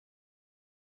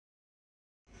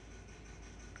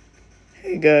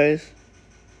Hey guys,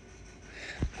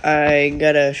 I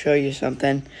gotta show you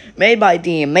something made by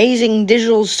the Amazing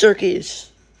Digital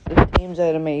Circus. The team's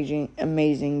at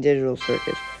Amazing Digital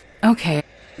Circus. Okay.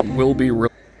 Will be real.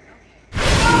 Hey,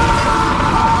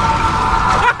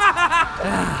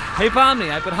 Pomni,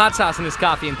 I put hot sauce in this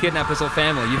coffee and kidnapped this whole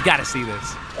family. You've got to see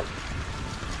this.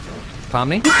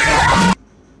 Pomni?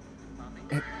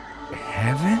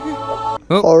 Heaven?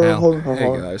 Oh,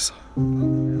 Hey guys.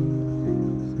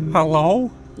 Hello?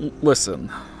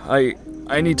 Listen, I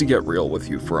need to get real with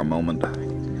you for a moment.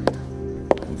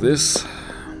 This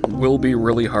will be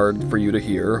really hard for you to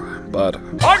hear, but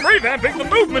I'm revamping the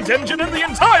movement engine in the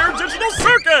entire digital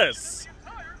circus!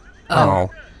 Oh.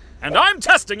 And I'm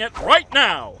testing it right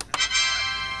now!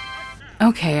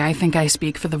 Okay, I think I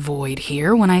speak for the void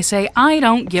here when I say I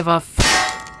don't give a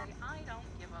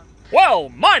Well,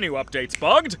 my new update's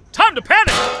bugged. Time to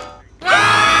panic!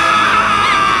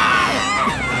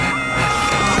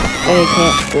 And he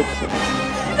can't fix it.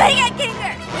 They got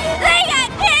Kinger! They got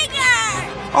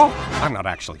Kinger! Oh, I'm not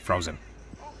actually frozen.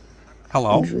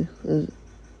 Hello? I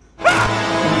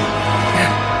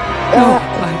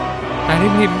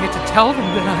didn't even get to tell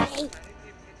them that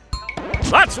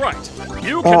That's right!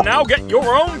 You can now get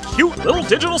your own cute little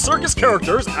digital circus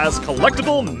characters as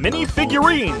collectible mini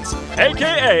figurines,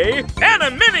 aka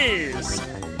Animinis!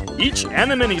 Each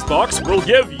Animinis box will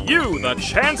give you the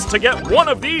chance to get one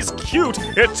of these cute,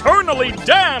 eternally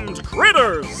damned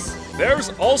critters! There's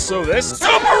also this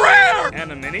super rare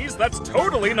Animinis that's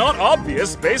totally not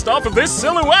obvious based off of this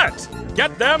silhouette!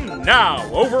 Get them now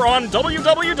over on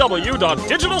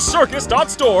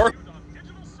www.digitalcircus.store.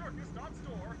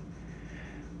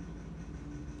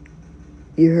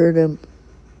 You heard him.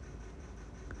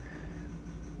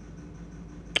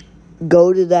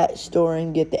 Go to that store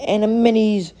and get the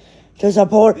Animinis to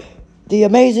support the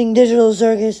Amazing Digital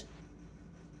Circus.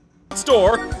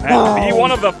 Store and be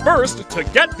one of the first to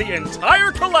get the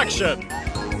entire collection.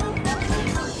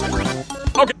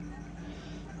 Okay.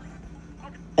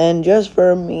 And just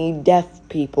for me deaf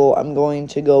people, I'm going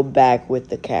to go back with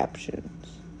the captions,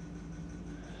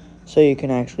 so you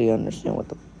can actually understand what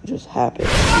just happened.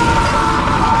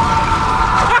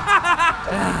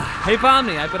 Hey,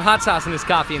 Pomni, I put hot sauce in this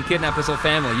coffee and kidnapped this whole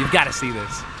family. You've got to see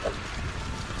this.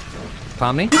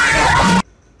 Pomni?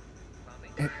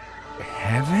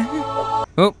 Heaven?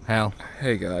 Oh, hell.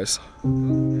 Hey guys.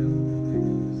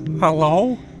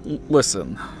 Hello?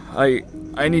 Listen, I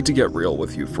need to get real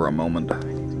with you for a moment.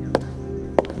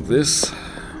 This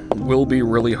will be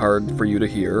really hard for you to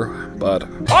hear, but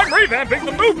I'm revamping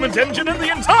the movement engine in the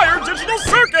entire digital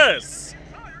circus!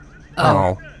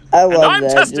 Oh. I love And I'm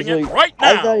that. testing Just it like, right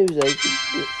I now! thought he was like...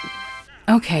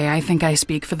 Okay, I think I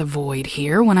speak for the void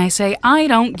here when I say I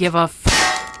don't give a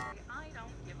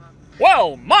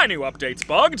Well, my new update's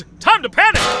bugged. Time to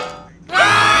panic!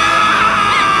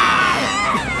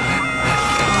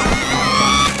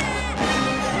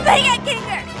 They got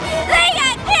Kinger! They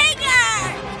got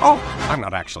Kinger! Oh, I'm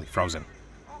not actually frozen.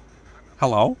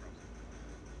 Hello?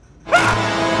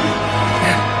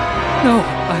 No,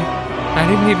 I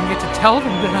didn't even get to tell them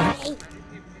that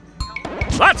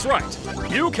That's right!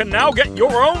 You can now get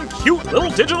your own cute little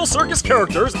digital circus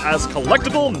characters as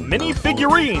collectible mini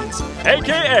figurines,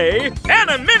 aka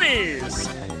Animinis!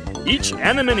 Each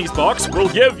Animinis box will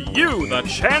give you the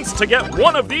chance to get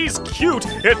one of these cute,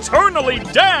 eternally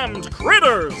damned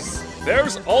critters!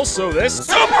 There's also this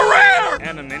super rare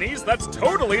Animinis that's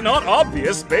totally not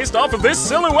obvious based off of this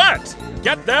silhouette!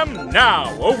 Get them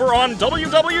now over on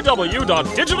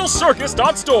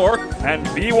www.digitalcircus.store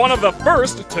and be one of the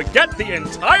first to get the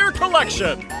entire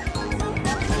collection!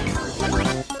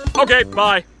 Okay,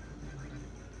 bye.